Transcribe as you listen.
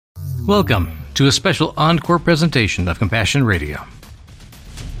Welcome to a special encore presentation of Compassion Radio.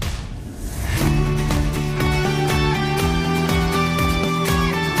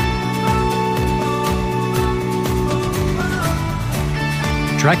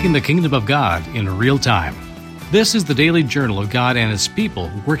 Tracking the kingdom of God in real time. This is the daily journal of God and His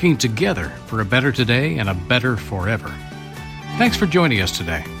people working together for a better today and a better forever. Thanks for joining us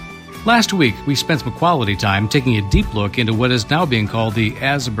today. Last week, we spent some quality time taking a deep look into what is now being called the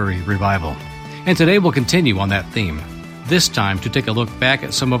Asbury Revival. And today we'll continue on that theme, this time to take a look back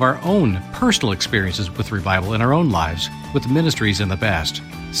at some of our own personal experiences with revival in our own lives with ministries in the past.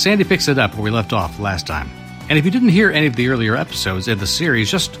 Sandy picks it up where we left off last time. And if you didn't hear any of the earlier episodes in the series,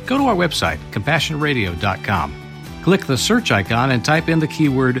 just go to our website, CompassionRadio.com. Click the search icon and type in the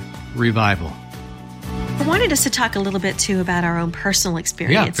keyword revival. I wanted us to talk a little bit, too, about our own personal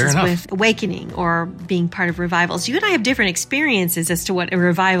experiences with awakening or being part of revivals. You and I have different experiences as to what a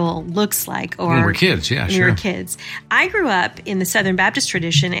revival looks like. Or when we're kids, when we were kids. I grew up in the Southern Baptist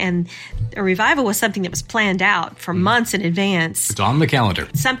tradition, and a revival was something that was planned out for months in advance. It's on the calendar.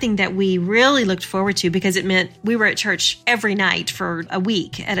 Something that we really looked forward to because it meant we were at church every night for a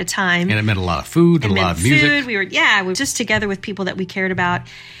week at a time. And it meant a lot of food, and a lot of music. We were just together with people that we cared about.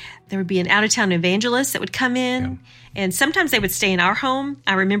 There would be an out-of-town evangelist that would come in, and sometimes they would stay in our home.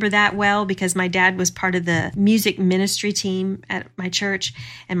 I remember that well because my dad was part of the music ministry team at my church,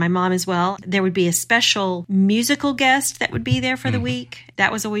 and my mom as well. There would be a special musical guest that would be there for the week.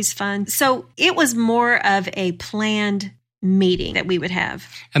 That was always fun. So it was more of a planned meeting that we would have.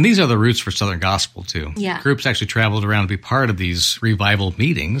 And these are the roots for Southern Gospel, too. Yeah. Groups actually traveled around to be part of these revival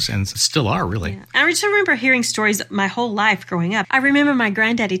meetings, and still are, really. Yeah. I just remember hearing stories my whole life growing up. I remember my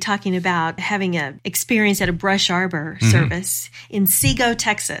granddaddy talking about having an experience at a Brush Arbor service in Sego,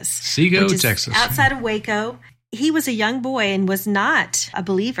 Texas. Sego, Texas. Outside of Waco. He was a young boy and was not a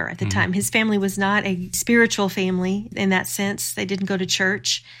believer at the time. His family was not a spiritual family in that sense. They didn't go to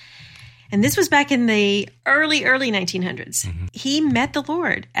church. And this was back in the early 1900s. He met the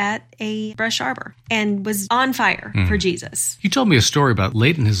Lord at a Brush Arbor and was on fire for Jesus. You told me a story about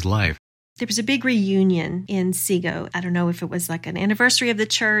late in his life. There was a big reunion in Sego. I don't know if it was like an anniversary of the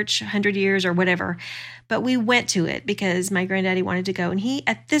church, 100 years or whatever, but we went to it because my granddaddy wanted to go. And he,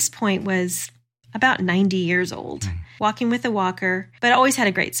 at this point, was about 90 years old, walking with a walker, but always had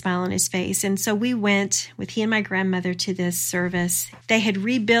a great smile on his face. And so we went with he and my grandmother to this service. They had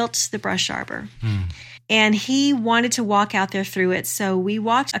rebuilt the Brush Arbor, and he wanted to walk out there through it. So we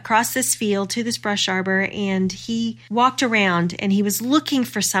walked across this field to this Brush Arbor, and he walked around, and he was looking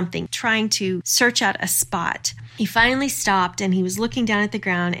for something, trying to search out a spot. He finally stopped, and he was looking down at the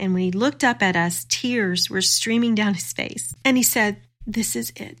ground, and when he looked up at us, tears were streaming down his face. And he said, "This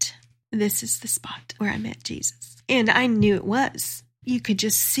is it. This is the spot where I met Jesus." And I knew it was. You could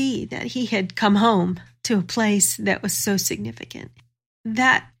just see that he had come home to a place that was so significant.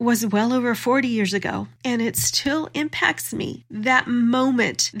 That was well over 40 years ago, and it still impacts me. That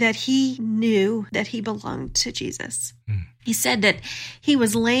moment that he knew that he belonged to Jesus. He said that he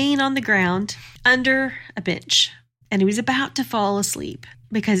was laying on the ground under a bench, and he was about to fall asleep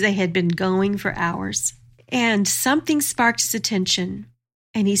because they had been going for hours. And something sparked his attention.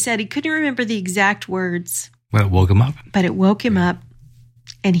 And he said he couldn't remember the exact words. Well, it woke him up. But it woke him up,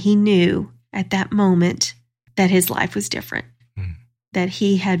 and he knew at that moment that his life was different, that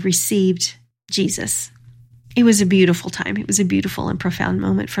he had received Jesus. It was a beautiful time. It was a beautiful and profound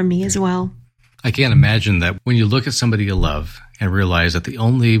moment for me as well. I can't imagine that when you look at somebody you love and realize that the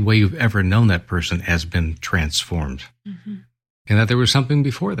only way you've ever known that person has been transformed, and that there was something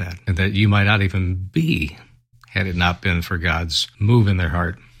before that, and that you might not even be had it not been for God's move in their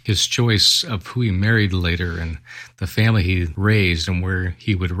heart, His choice of who He married later and the family He raised and where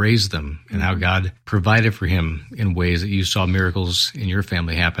He would raise them, and how God provided for him in ways that you saw miracles in your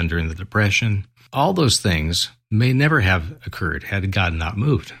family happen during the Depression. All those things may never have occurred had God not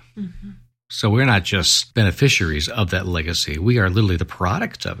moved. So we're not just beneficiaries of that legacy. We are literally the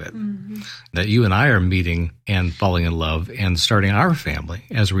product of it. That you and I are meeting and falling in love and starting our family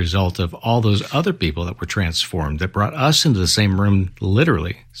as a result of all those other people that were transformed, that brought us into the same room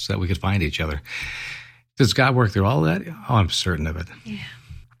literally so that we could find each other. Does God work through all that? Oh, I'm certain of it. Yeah.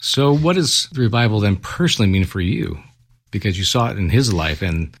 So what does the revival then personally mean for you? Because you saw it in His life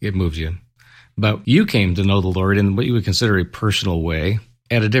and it moved you. But you came to know the Lord in what you would consider a personal way,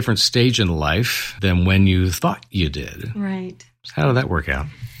 at a different stage in life than when you thought you did. Right. How did that work out?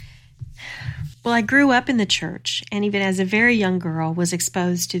 Well, I grew up in the church, and even as a very young girl was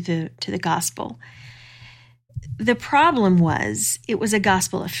exposed to the gospel. The problem was it was a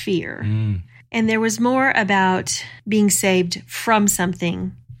gospel of fear. And there was more about being saved from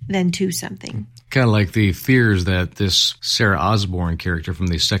something than to something. Kind of like the fears that this Sarah Osborne character from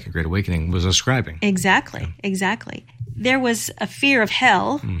the Second Great Awakening was ascribing. Exactly. There was a fear of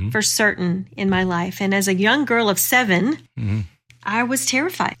hell for certain in my life. And as a young girl of 7, I was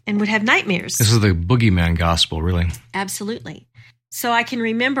terrified and would have nightmares. This is the boogeyman gospel, really. Absolutely. So I can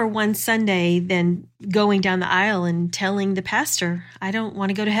remember one Sunday then going down the aisle and telling the pastor, I don't want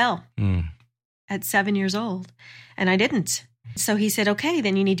to go to hell at 7 years old. And I didn't. So he said, okay,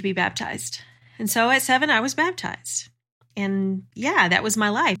 then you need to be baptized. And so at 7, I was baptized. And yeah, that was my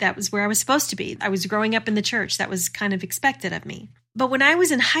life. That was where I was supposed to be. I was growing up in the church. That was kind of expected of me. But when I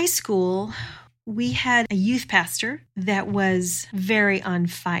was in high school, we had a youth pastor that was very on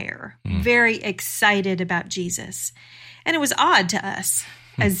fire, very excited about Jesus. And it was odd to us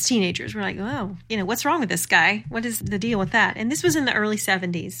as teenagers. We're like, oh, what's wrong with this guy? What is the deal with that? And this was in the early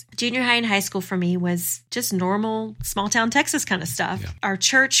 70s. Junior high and high school for me was just normal small town Texas kind of stuff. Yeah. Our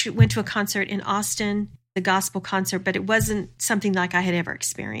church went to a concert in Austin, the gospel concert, but it wasn't something like I had ever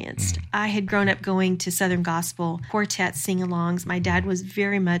experienced. I had grown up going to Southern gospel quartet sing-alongs. My dad was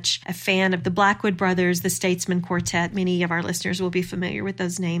very much a fan of the Blackwood Brothers, the Statesman Quartet. Many of our listeners will be familiar with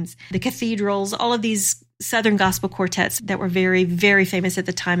those names. The Cathedrals, all of these Southern gospel quartets that were very, very famous at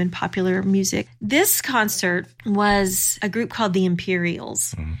the time in popular music. This concert was a group called the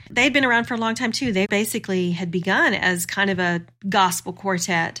Imperials. They had been around for a long time, too. They basically had begun as kind of a gospel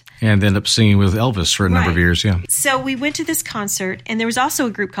quartet. And ended up singing with Elvis for a number of years, yeah. So we went to this concert, and there was also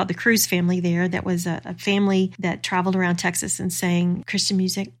a group called the Cruz Family there that was a family that traveled around Texas and sang Christian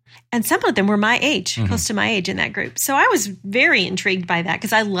music. And some of them were my age, close to my age in that group. So I was very intrigued by that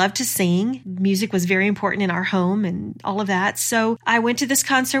because I loved to sing. Music was very important in our home and all of that. So I went to this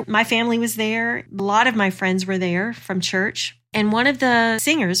concert. My family was there. A lot of my friends were there from church. And one of the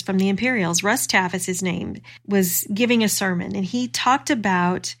singers from the Imperials, Russ Taff is his name, was giving a sermon. And he talked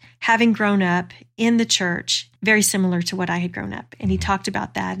about having grown up in the church, very similar to what I had grown up. And he talked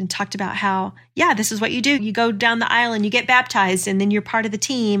about that and talked about how, yeah, this is what you do. You go down the aisle and you get baptized and then you're part of the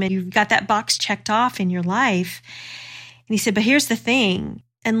team and you've got that box checked off in your life. And he said, but here's the thing,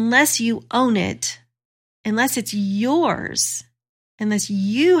 unless you own it, unless it's yours, unless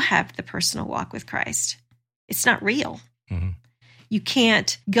you have the personal walk with Christ, it's not real. You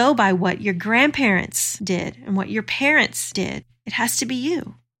can't go by what your grandparents did and what your parents did. It has to be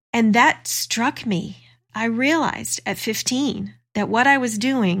you. And that struck me. I realized at 15 that what I was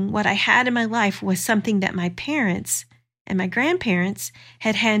doing, what I had in my life, was something that my parents and my grandparents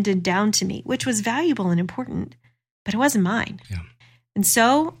had handed down to me, which was valuable and important, but it wasn't mine. Yeah. And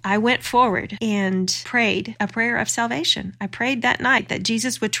so I went forward and prayed a prayer of salvation. I prayed that night that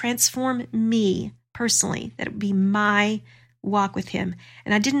Jesus would transform me personally, that it would be my walk with him.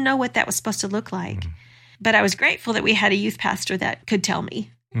 And I didn't know what that was supposed to look like. But I was grateful that we had a youth pastor that could tell me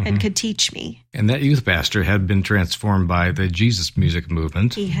and could teach me. And that youth pastor had been transformed by the Jesus music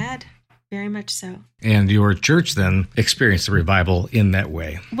movement. He had, very much so. And your church then experienced a revival in that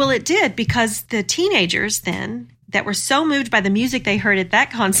way. Well, it did, because the teenagers then that were so moved by the music they heard at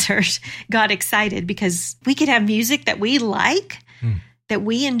that concert got excited because we could have music that we like, that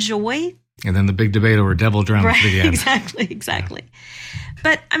we enjoy. And then the big debate over devil drums began. Exactly. Yeah.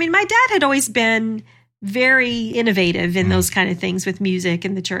 But, I mean, my dad had always been very innovative in those kind of things with music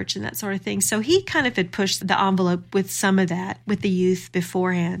and the church and that sort of thing. So he kind of had pushed the envelope with some of that with the youth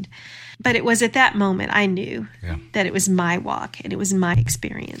beforehand. But it was at that moment I knew that it was my walk and it was my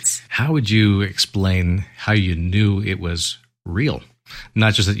experience. How would you explain how you knew it was real?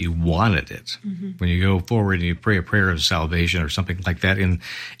 Not just that you wanted it. When you go forward and you pray a prayer of salvation or something like that in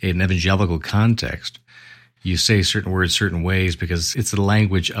an evangelical context, you say certain words certain ways because it's the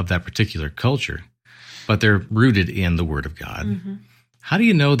language of that particular culture, but they're rooted in the Word of God. How do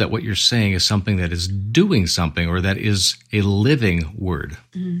you know that what you're saying is something that is doing something or that is a living word?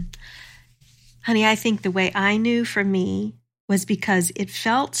 Honey, I think the way I knew for me was because it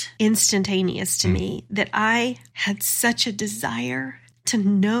felt instantaneous to me that I had such a desire to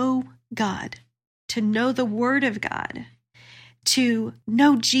know God, to know the Word of God, to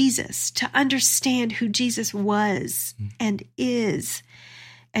know Jesus, to understand who Jesus was and is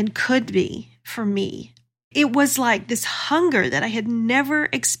and could be for me. It was like this hunger that I had never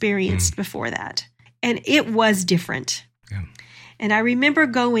experienced before that. And it was different. Yeah. And I remember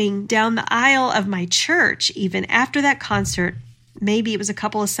going down the aisle of my church, even after that concert, maybe it was a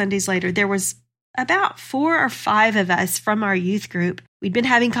couple of Sundays later, there was about 4 or 5 of us from our youth group. We'd been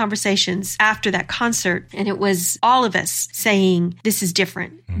having conversations after that concert, and it was all of us saying, this is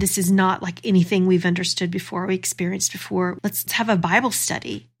different. This is not like anything we've understood before, we experienced before. Let's have a Bible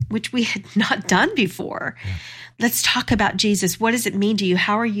study, which we had not done before. Yeah. Let's talk about Jesus. What does it mean to you?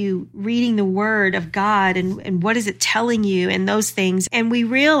 How are you reading the Word of God, and what is it telling you, and those things? And we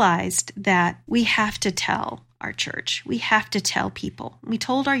realized that we have to tell our church. We have to tell people. We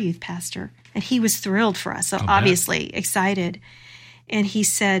told our youth pastor, and he was thrilled for us, so obviously excited. And he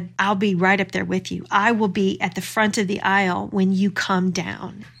said, I'll be right up there with you. I will be at the front of the aisle when you come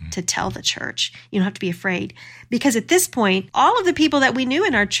down to tell the church. You don't have to be afraid. Because at this point, all of the people that we knew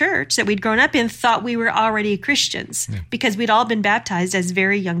in our church that we'd grown up in thought we were already Christians because we'd all been baptized as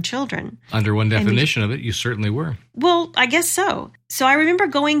very young children. Under one definition of it, you certainly were. Well, I guess so. So I remember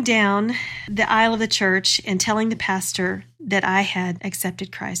going down the aisle of the church and telling the pastor that I had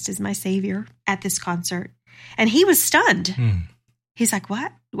accepted Christ as my Savior at this concert. And he was stunned. He's like,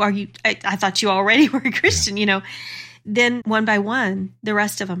 what? Are you? I thought you already were a Christian, you know. Then one by one, the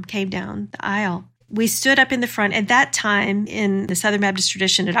rest of them came down the aisle. We stood up in the front. At that time, in the Southern Baptist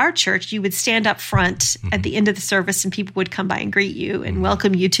tradition at our church, you would stand up front at the end of the service, and people would come by and greet you and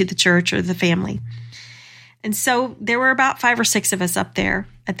welcome you to the church or the family. And so there were about 5 or 6 of us up there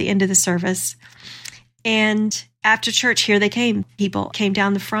at the end of the service. And after church, here they came. People came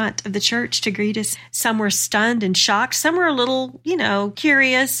down the front of the church to greet us. Some were stunned and shocked. Some were a little,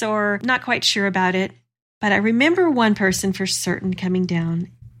 curious or not quite sure about it. But I remember one person for certain coming down,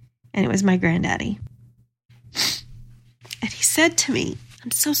 and it was my granddaddy. And he said to me,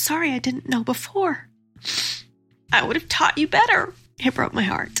 I'm so sorry I didn't know before. I would have taught you better. It broke my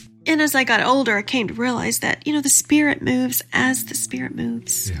heart. And as I got older, I came to realize that, the Spirit moves as the Spirit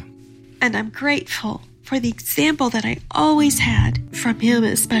moves. Yeah. And I'm grateful for the example that I always had from him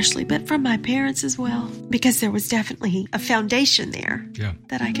especially, but from my parents as well, because there was definitely a foundation there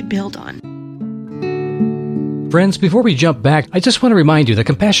that I could build on. Friends, before we jump back, I just want to remind you that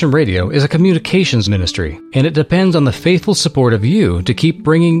Compassion Radio is a communications ministry, and it depends on the faithful support of you to keep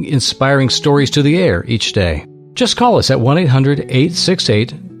bringing inspiring stories to the air each day. Just call us at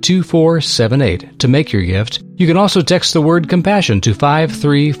 1-800-868-2478 to make your gift. You can also text the word compassion to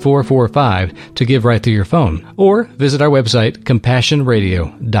 53445 to give right through your phone, or visit our website,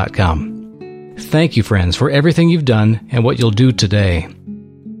 compassionradio.com. Thank you, friends, for everything you've done and what you'll do today.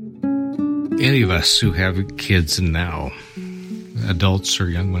 Any of us who have kids now, adults or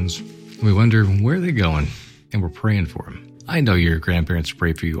young ones, we wonder where they're going, and we're praying for them. I know your grandparents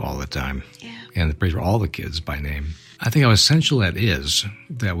pray for you all the time. And pray for all the kids by name. I think how essential that is,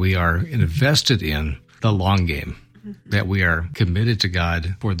 that we are invested in the long game, that we are committed to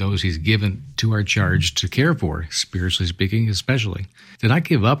God for those He's given to our charge to care for, spiritually speaking, especially. To not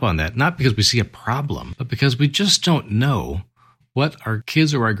give up on that, not because we see a problem, but because we just don't know what our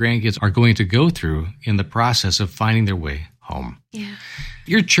kids or our grandkids are going to go through in the process of finding their way home. Yeah.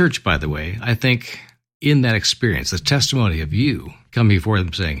 Your church, by the way, I think in that experience, the testimony of you coming before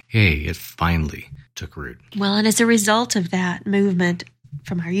them saying, hey, it finally took root. Well, and as a result of that movement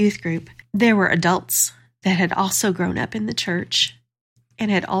from our youth group, there were adults that had also grown up in the church and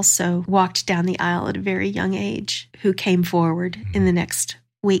had also walked down the aisle at a very young age who came forward in the next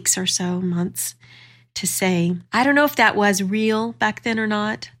weeks or so, months, to say, I don't know if that was real back then or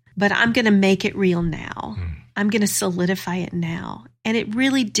not, but I'm going to make it real now. I'm going to solidify it now. And it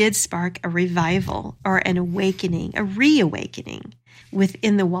really did spark a revival or an awakening, a reawakening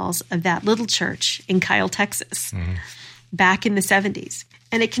within the walls of that little church in Kyle, Texas, back in the 70s.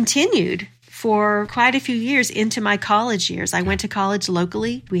 And it continued for quite a few years into my college years. I went to college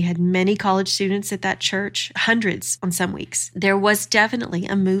locally. We had many college students at that church, hundreds on some weeks. There was definitely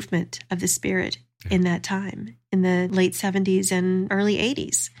a movement of the Spirit in that time, in the late 70s and early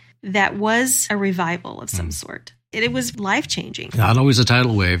 80s. That was a revival of some sort. It was life-changing. Not always a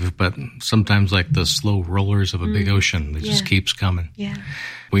tidal wave, but sometimes like the slow rollers of a big ocean that just keeps coming. Yeah.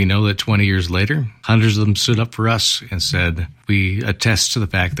 We know that 20 years later, hundreds of them stood up for us and said, we attest to the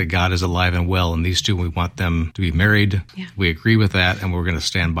fact that God is alive and well, and these two, we want them to be married. Yeah. We agree with that, and we're going to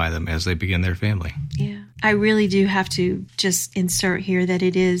stand by them as they begin their family. Yeah. I really do have to just insert here that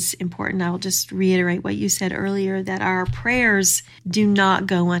it is important. I will just reiterate what you said earlier, that our prayers do not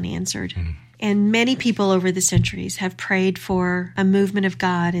go unanswered. And many people over the centuries have prayed for a movement of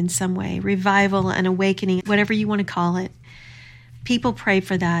God in some way, revival, an awakening, whatever you want to call it. People pray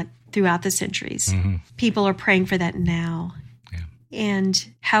for that throughout the centuries. People are praying for that now. Yeah. And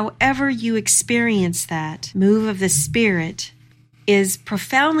however you experience that move of the Spirit is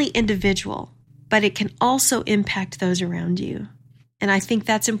profoundly individual, but it can also impact those around you. And I think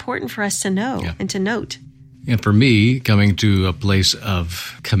that's important for us to know and to note. And for me, coming to a place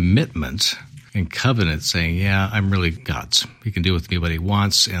of commitment and covenant, saying, yeah, I'm really God's. He can do with me what he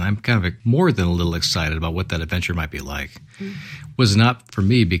wants, and I'm kind of more than a little excited about what that adventure might be like, was not for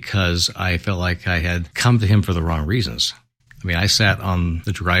me because I felt like I had come to him for the wrong reasons. I mean, I sat on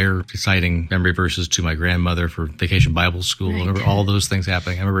the dryer reciting memory verses to my grandmother for Vacation Bible School. I remember all those things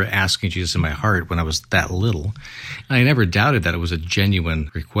happening. I remember asking Jesus in my heart when I was that little. And I never doubted that it was a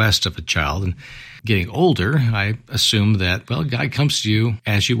genuine request of a child. And getting older, I assumed that, well, God comes to you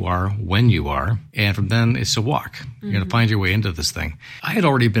as you are, when you are. And from then, it's a walk. You're going to find your way into this thing. I had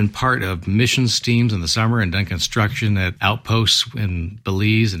already been part of missions teams in the summer and done construction at outposts in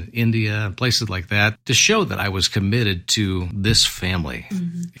Belize and India and places like that to show that I was committed to this family.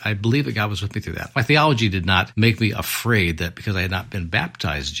 I believe that God was with me through that. My theology did not make me afraid that because I had not been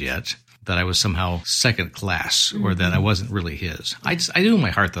baptized yet, that I was somehow second class or that I wasn't really his. I knew in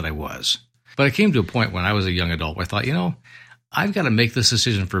my heart that I was. But I came to a point when I was a young adult where I thought, I've got to make this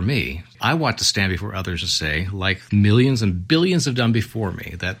decision for me. I want to stand before others and say, like millions and billions have done before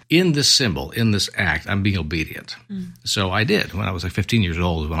me, that in this symbol, in this act, I'm being obedient. So I did when I was like 15 years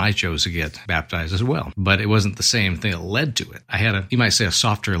old when I chose to get baptized as well. But it wasn't the same thing that led to it. I had you might say, a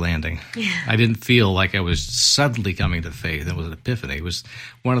softer landing. I didn't feel like I was suddenly coming to faith. It was an epiphany. It was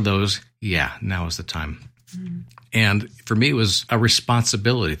one of those, now is the time. And for me, it was a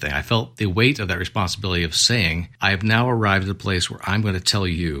responsibility thing. I felt the weight of that responsibility of saying, I have now arrived at a place where I'm going to tell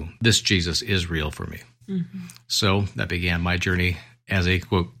you this Jesus is real for me. So that began my journey as a,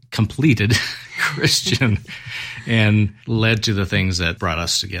 quote, completed Christian and led to the things that brought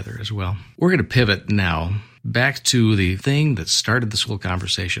us together as well. We're going to pivot now back to the thing that started this whole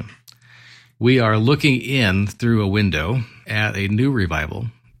conversation. We are looking in through a window at a new revival.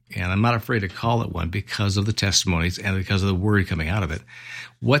 And I'm not afraid to call it one because of the testimonies and because of the word coming out of it.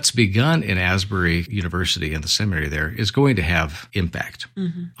 What's begun in Asbury University and the seminary there is going to have impact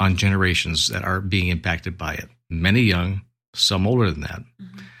on generations that are being impacted by it. Many young, some older than that.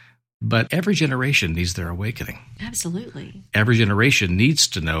 But every generation needs their awakening. Absolutely. Every generation needs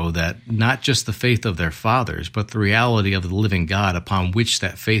to know that not just the faith of their fathers, but the reality of the living God upon which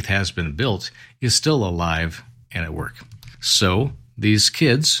that faith has been built is still alive and at work. So these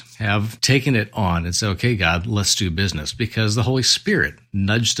kids have taken it on and said, okay, God, let's do business, because the Holy Spirit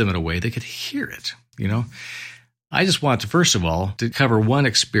nudged them in a way they could hear it. I just want to, first of all, to cover one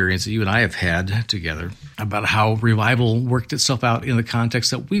experience that you and I have had together about how revival worked itself out in the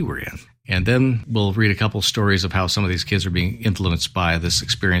context that we were in. And then we'll read a couple stories of how some of these kids are being influenced by this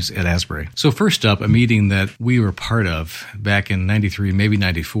experience at Asbury. So first up, a meeting that we were part of back in 93, maybe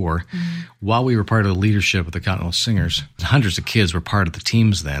 94, while we were part of the leadership of the Continental Singers. Hundreds of kids were part of the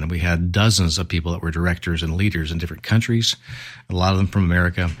teams then, and we had dozens of people that were directors and leaders in different countries, a lot of them from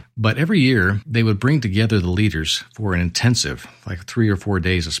America. But every year, they would bring together the leaders for an intensive, like 3 or 4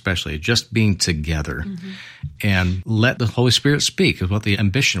 days especially, just being together and let the Holy Spirit speak is what the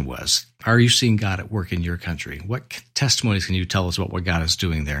ambition was. Are you seeing God at work in your country? What testimonies can you tell us about what God is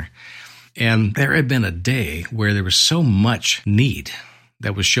doing there? And there had been a day where there was so much need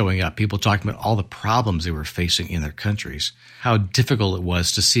that was showing up. People talking about all the problems they were facing in their countries, how difficult it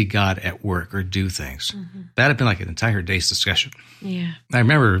was to see God at work or do things. That had been like an entire day's discussion. Yeah. I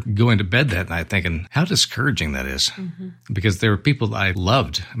remember going to bed that night thinking how discouraging that is, because there were people that I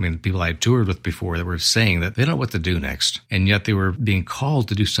loved. I mean, people I had toured with before that were saying that they don't know what to do next, and yet they were being called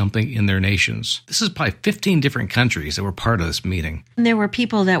to do something in their nations. This is probably 15 different countries that were part of this meeting. And there were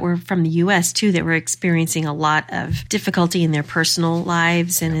people that were from the U.S., too, that were experiencing a lot of difficulty in their personal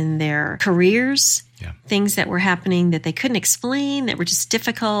lives and in their careers. Things that were happening that they couldn't explain, that were just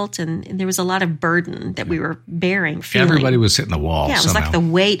difficult, and there was a lot of burden that we were bearing, feeling. Everybody was hitting the wall. Yeah, it was somehow. like the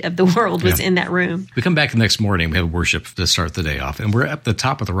weight of the world was in that room. We come back the next morning, we have worship to start the day off, and we're at the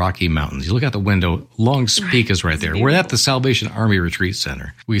top of the Rocky Mountains. You look out the window, Long's Peak is right there. We're at the Salvation Army Retreat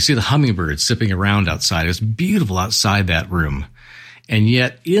Center. We see the hummingbirds zipping around outside. It was beautiful outside that room. And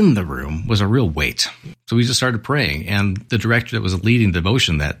yet in the room was a real weight. So we just started praying. And the director that was leading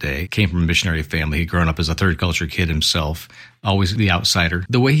devotion that day came from a missionary family. He'd grown up as a third culture kid himself, always the outsider.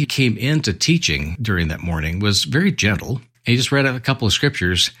 The way he came into teaching during that morning was very gentle. And he just read a couple of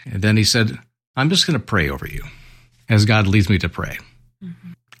scriptures. And then he said, I'm just going to pray over you as God leads me to pray.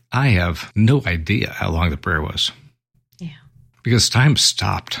 I have no idea how long the prayer was. Yeah. Because time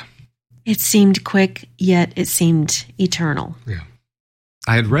stopped. It seemed quick, yet it seemed eternal. Yeah.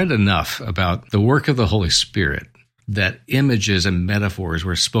 I had read enough about the work of the Holy Spirit that images and metaphors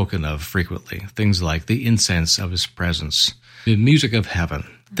were spoken of frequently. Things like the incense of his presence, the music of heaven,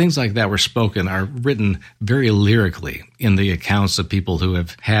 Things like that were spoken, are written very lyrically in the accounts of people who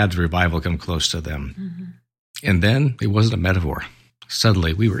have had revival come close to them. Mm-hmm. And then it wasn't a metaphor.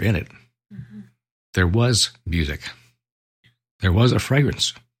 Suddenly we were in it. Mm-hmm. There was music. There was a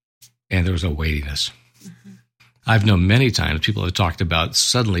fragrance. And there was a weightiness. Mm-hmm. I've known many times people have talked about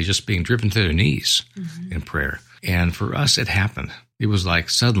suddenly just being driven to their knees in prayer. And for us, it happened. It was like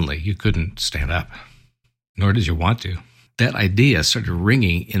suddenly you couldn't stand up, nor did you want to. That idea started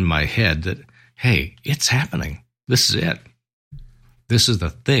ringing in my head that, hey, it's happening. This is it. This is the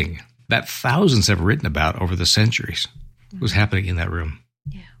thing that thousands have written about over the centuries. Was happening in that room.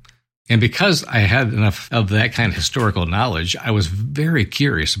 Yeah. And because I had enough of that kind of historical knowledge, I was very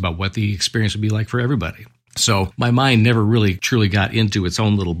curious about what the experience would be like for everybody. So my mind never really truly got into its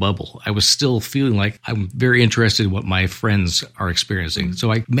own little bubble. I was still feeling like I'm very interested in what my friends are experiencing. Mm-hmm.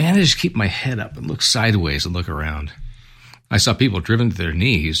 So I managed to keep my head up and look sideways and look around. I saw people driven to their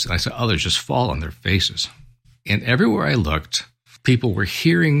knees, and I saw others just fall on their faces. And everywhere I looked, people were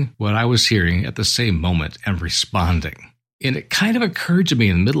hearing what I was hearing at the same moment and responding. And it kind of occurred to me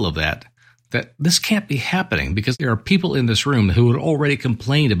in the middle of that this can't be happening because there are people in this room who had already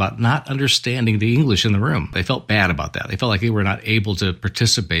complained about not understanding the English in the room. They felt bad about that. They felt like they were not able to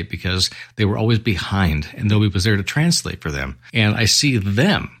participate because they were always behind and nobody was there to translate for them. And I see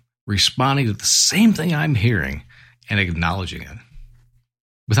them responding to the same thing I'm hearing and acknowledging it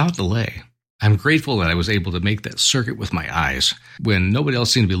without delay. I'm grateful that I was able to make that circuit with my eyes. When nobody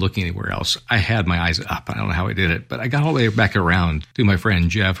else seemed to be looking anywhere else, I had my eyes up. I don't know how I did it, but I got all the way back around to my friend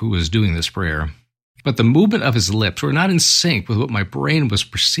Jeff, who was doing this prayer. But the movement of his lips were not in sync with what my brain was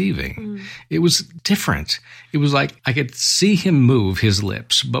perceiving. It was different. It was like I could see him move his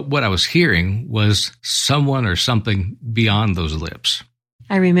lips, but what I was hearing was someone or something beyond those lips.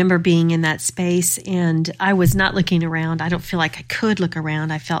 I remember being in that space, and I was not looking around. I don't feel like I could look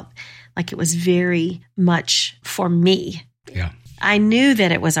around. I felt like it was very much for me. Yeah. I knew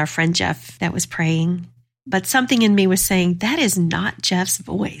that it was our friend Jeff that was praying, but something in me was saying, that is not Jeff's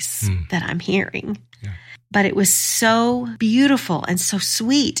voice that I'm hearing. Yeah. But it was so beautiful and so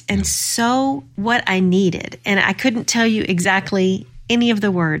sweet and so what I needed. And I couldn't tell you exactly any of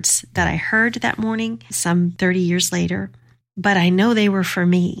the words that I heard that morning, some 30 years later, but I know they were for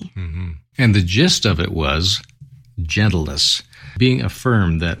me. Mm-hmm. And the gist of it was gentleness. Being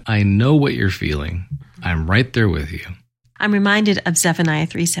affirmed that I know what you're feeling. I'm right there with you. I'm reminded of Zephaniah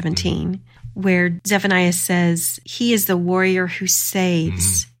 3:17, where Zephaniah says, he is the warrior who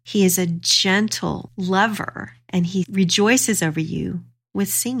saves. He is a gentle lover, and he rejoices over you with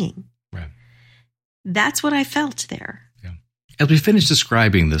singing. Right. That's what I felt there. Yeah. As we finish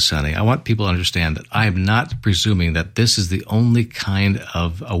describing this, honey, I want people to understand that I am not presuming that this is the only kind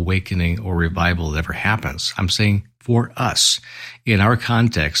of awakening or revival that ever happens. I'm saying for us, in our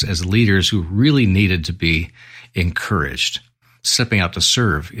context as leaders who really needed to be encouraged, stepping out to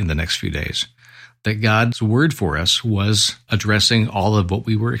serve in the next few days, that God's word for us was addressing all of what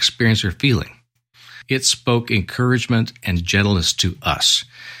we were experiencing or feeling. It spoke encouragement and gentleness to us.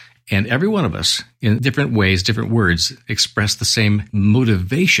 And every one of us, in different ways, different words, expressed the same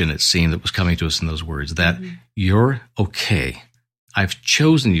motivation, it seemed, that was coming to us in those words, that you're okay. I've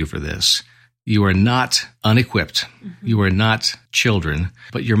chosen you for this. You are not unequipped. You are not children,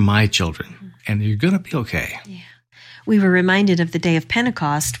 but you're my children, and you're going to be okay. Yeah. We were reminded of the day of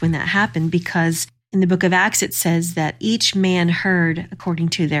Pentecost when that happened, because in the book of Acts, it says that each man heard according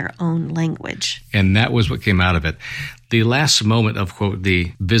to their own language. And that was what came out of it. The last moment of, quote,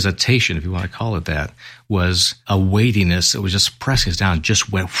 the visitation, if you want to call it that, was a weightiness that was just pressing us down,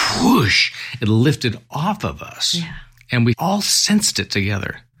 just went whoosh. It lifted off of us. Yeah. And we all sensed it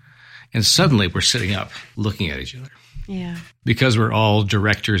together. And suddenly we're sitting up looking at each other. Yeah. Because we're all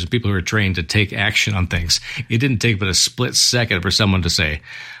directors and people who are trained to take action on things, it didn't take but a split second for someone to say,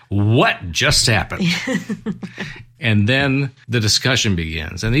 what just happened? And then the discussion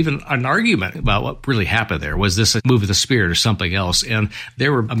begins, and even an argument about what really happened there. Was this a move of the Spirit or something else? And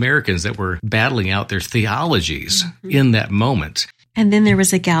there were Americans that were battling out their theologies in that moment. And then there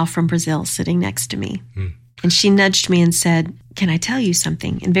was a gal from Brazil sitting next to me. And she nudged me and said, can I tell you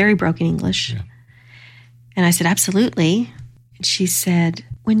something? In very broken English. Yeah. And I said, absolutely. And she said,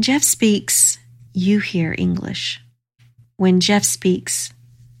 when Jeff speaks, you hear English. When Jeff speaks,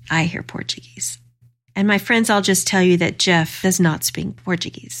 I hear Portuguese. And my friends, I'll just tell you that Jeff does not speak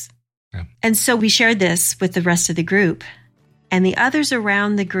Portuguese. Yeah. And so we shared this with the rest of the group. And the others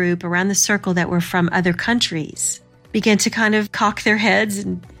around the group, around the circle that were from other countries, began to kind of cock their heads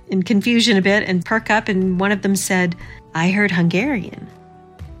and in confusion a bit and perk up. And one of them said, I heard Hungarian.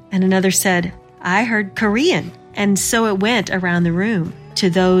 And another said, I heard Korean. And so it went around the room. to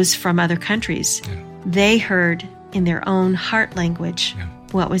those from other countries. Yeah. They heard in their own heart language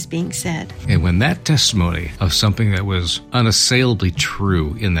what was being said. And when that testimony of something that was unassailably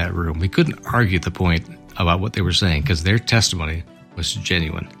true in that room, we couldn't argue the point about what they were saying because their testimony was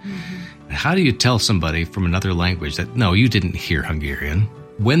genuine. Mm-hmm. And how do you tell somebody from another language that, no, you didn't hear Hungarian?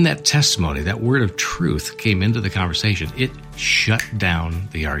 When that testimony, that word of truth came into the conversation, it shut down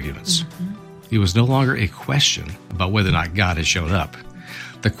the arguments. Mm-hmm. It was no longer a question about whether or not God had shown up.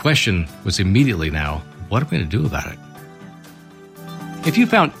 The question was immediately now, what are we going to do about it? If you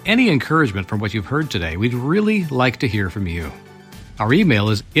found any encouragement from what you've heard today, we'd really like to hear from you. Our email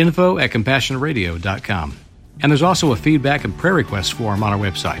is info@compassionradio.com. And there's also a feedback and prayer request form on our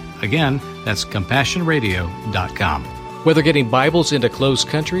website. Again, that's compassionradio.com. Whether getting Bibles into closed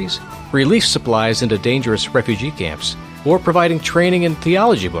countries, relief supplies into dangerous refugee camps, or providing training in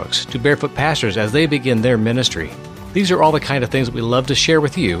theology books to barefoot pastors as they begin their ministry, these are all the kind of things that we love to share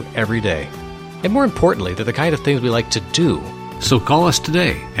with you every day. And more importantly, they're the kind of things we like to do. So call us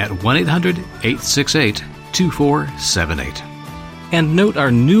today at 1-800-868-2478. And note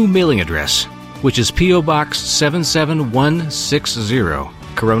our new mailing address, which is P.O. Box 77160,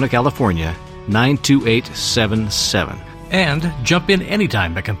 Corona, California, 92877. And jump in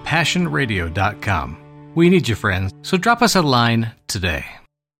anytime at CompassionRadio.com. We need you, friends, so drop us a line today.